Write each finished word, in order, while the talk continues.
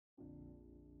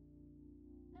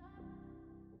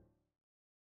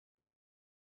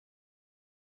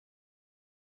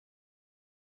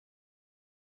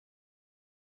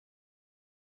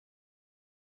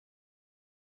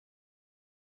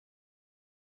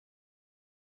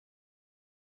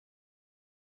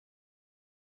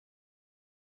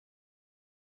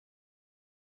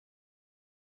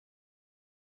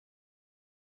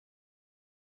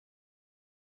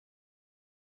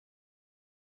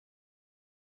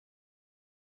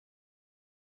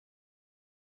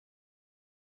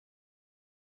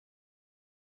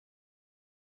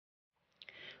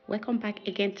Welcome back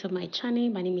again to my channel.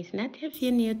 My name is Nadia. If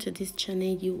you're new to this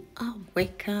channel, you are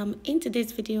welcome. In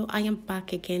today's video, I am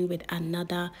back again with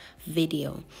another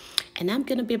video, and I'm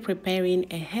going to be preparing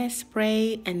a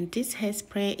hairspray. And this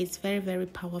hairspray is very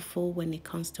powerful when it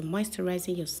comes to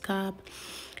moisturizing your scalp,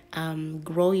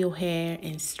 grow your hair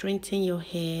and strengthen your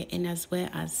hair, and as well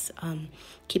as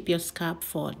keep your scalp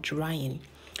for drying.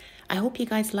 I hope you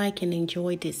guys like and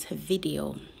enjoy this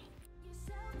video.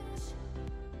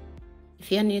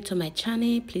 If you're new to my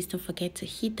channel, please don't forget to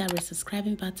hit that red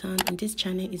subscribing button. And this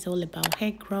channel is all about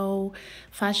hair growth,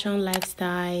 fashion,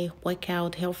 lifestyle,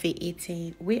 workout, healthy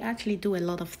eating. We actually do a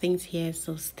lot of things here,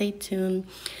 so stay tuned.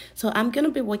 So I'm going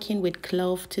to be working with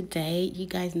clove today. You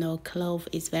guys know clove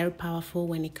is very powerful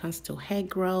when it comes to hair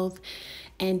growth.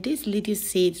 And these little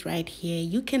seeds right here,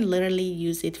 you can literally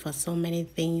use it for so many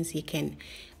things. You can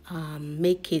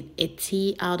make it a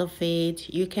tea out of it.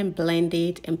 You can blend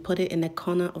it and put it in the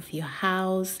corner of your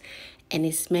house, and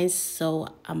it smells so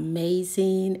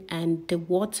amazing. And the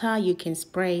water, you can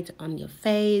spray it on your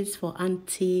face for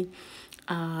anti-ages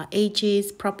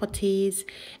properties.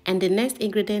 And the next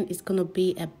ingredient is going to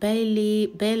be a bay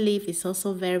leaf. Bay leaf is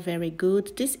also very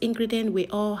good. This ingredient, we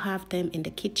all have them in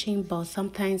the kitchen, but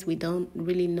sometimes we don't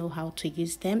really know how to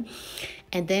use them.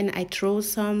 And then I throw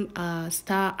some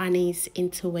star anise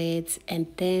into it. And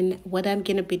then what I'm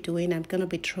going to be doing, I'm going to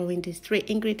be throwing these 3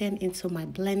 ingredients into my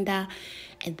blender.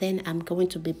 And then I'm going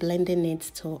to be blending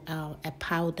it to a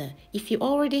powder. If you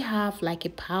already have like a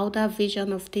powder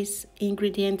version of this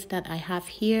ingredient that I have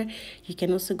here, you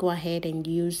can also go ahead and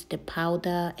use the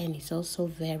powder, and it's also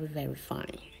very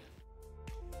fine.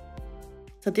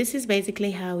 So this is basically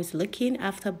how it's looking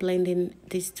after blending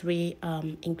these 3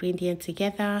 ingredients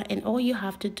together. And all you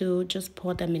have to do, just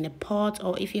pour them in a pot,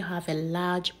 or if you have a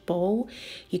large bowl,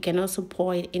 you can also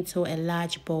pour it into a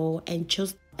large bowl and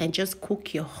just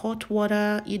cook your hot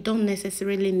water. You don't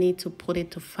necessarily need to put it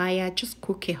to fire. Just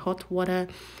cook your hot water.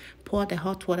 Pour the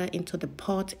hot water into the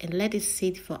pot and let it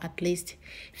sit for at least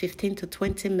 15 to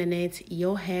 20 minutes.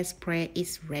 Your hairspray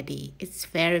is ready. It's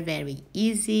very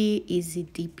easy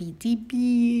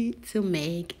dippy to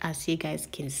make, as you guys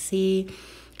can see.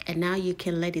 And now you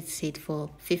can let it sit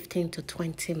for 15 to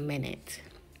 20 minutes.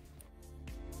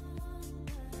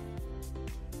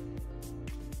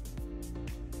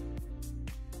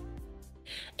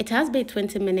 It has been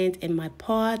 20 minutes in my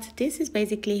pot. This is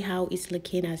basically how it's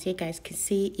looking. As you guys can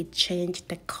see, it changed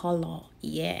the color.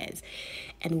 Yes.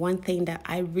 And one thing that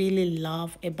I really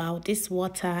love about this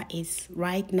water is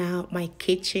right now my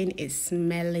kitchen is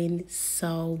smelling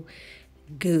so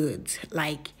good.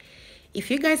 Like, if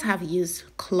you guys have used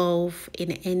clove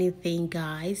in anything,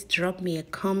 guys, drop me a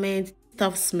comment.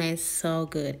 Stuff smells so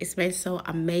good. It smells so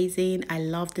amazing. I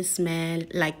love the smell.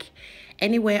 Like,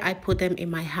 anywhere I put them in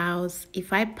my house,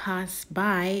 if I pass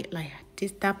by, like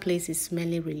this, that place is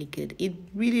smelling really good. It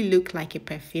really looks like a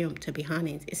perfume, to be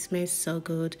honest. It smells so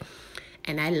good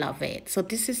and I love it. So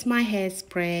this is my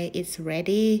hairspray. It's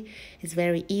ready. It's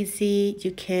very easy.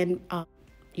 You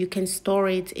can store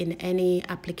it in any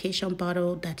application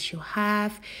bottle that you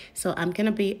have. So I'm going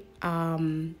to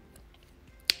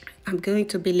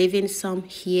be leaving some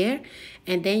here,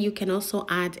 and then you can also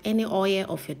add any oil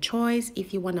of your choice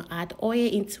if you want to add oil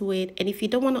into it. And if you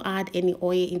don't want to add any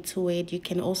oil into it, you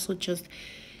can also just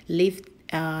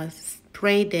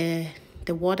spray the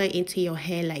water into your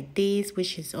hair like this,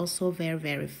 which is also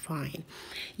very fine.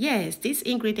 Yes, these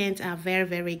ingredients are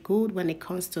very good when it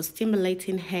comes to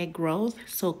stimulating hair growth.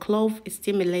 So clove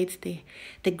stimulates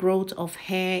the growth of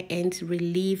hair and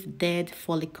relieve dead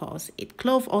follicles.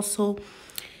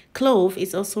 Clove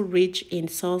is also rich in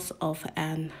source of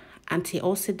an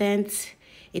antioxidant.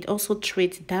 It also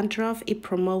treats dandruff. It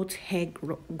promotes hair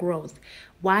growth.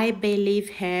 Why bay leaf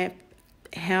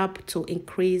help to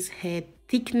increase hair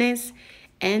thickness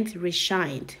and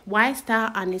reshine. Why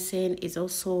star anise is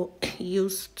also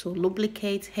used to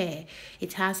lubricate hair.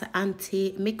 It has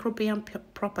antimicrobial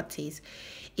properties.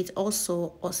 It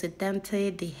also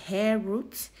oxidates the hair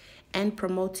roots and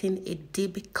promoting a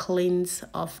deep cleanse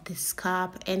of the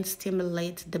scalp and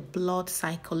stimulate the blood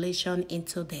circulation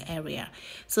into the area.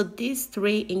 So these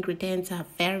 3 ingredients are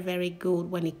very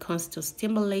good when it comes to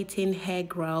stimulating hair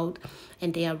growth,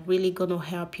 and they are really going to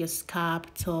help your scalp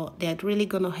they're really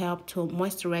going to help to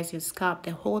moisturize your scalp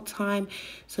the whole time.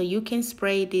 So you can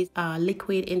spray this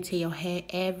liquid into your hair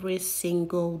every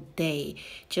single day,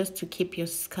 just to keep your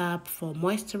scalp for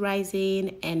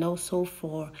moisturizing and also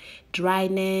for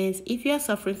dryness. If you are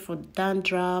suffering from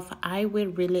dandruff, I will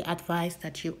really advise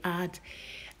that you add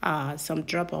some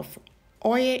drop of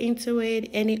oil into it.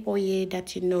 Any oil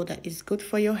that you know that is good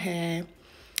for your hair.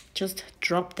 just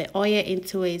drop the oil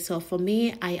into it. So for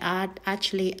me, I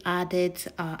actually added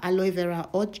aloe vera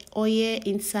oil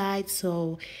inside.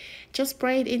 So just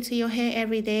spray it into your hair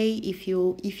every day. If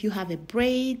you have a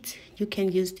braid, you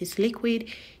can use this liquid.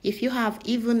 If you have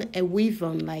even a weave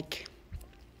on, like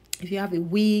if you have a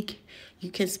wig, you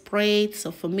can spray it.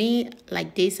 So for me,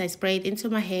 like this, I spray it into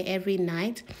my hair every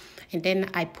night, and then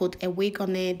I put a wig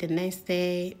on it the next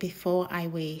day before I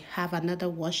will have another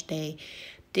wash day.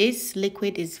 This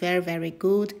liquid is very, very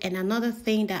good. And another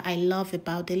thing that I love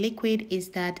about the liquid is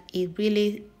that it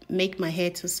really make my hair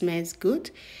to smells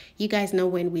good. You guys know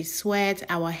when we sweat,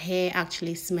 our hair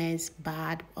actually smells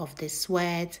bad of the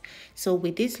sweat. So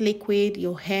with this liquid,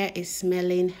 your hair is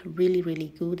smelling really,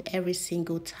 really good every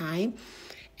single time.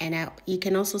 And you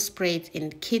can also spray it in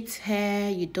kids'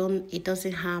 hair. It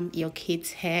doesn't harm your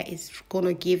kids' hair. It's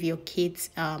gonna give your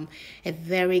kids a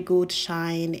very good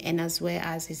shine, and as well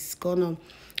as it's gonna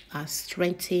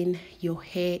strengthen your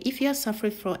hair. If you're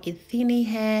suffering from a thinning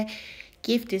hair,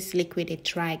 give this liquid a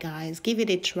try, guys. Give it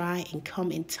a try and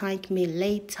come and thank me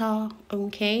later,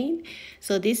 okay?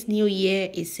 So this new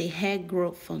year is a hair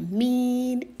growth for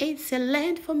me.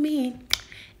 Excellent for me.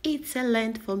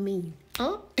 Excellent for me.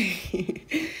 Oh.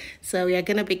 So we are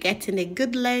gonna be getting a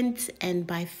good length, and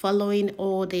by following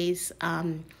all these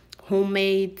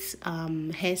homemade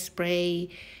hairspray,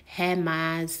 hair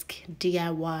mask,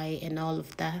 DIY, and all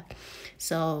of that.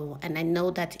 So, and I know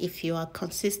that if you are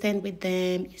consistent with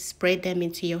them, you spray them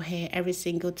into your hair every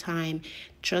single time,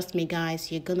 trust me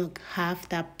guys, you're gonna have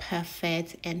that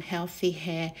perfect and healthy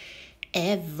hair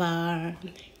ever.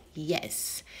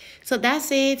 Yes. So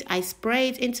that's it. I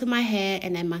sprayed into my hair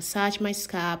and I massaged my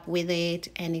scalp with it,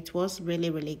 and it was really,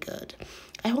 really good.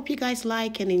 I hope you guys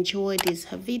like and enjoy this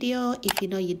video. If you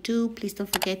know you do, please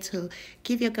don't forget to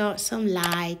give your girl some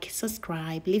like,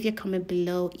 subscribe, leave your comment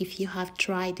below if you have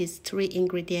tried this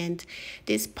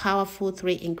this powerful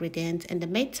 3 ingredients. In the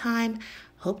meantime,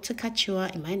 hope to catch you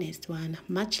in my next one.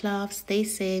 Much love, stay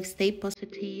safe, stay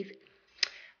positive.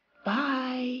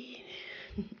 Bye.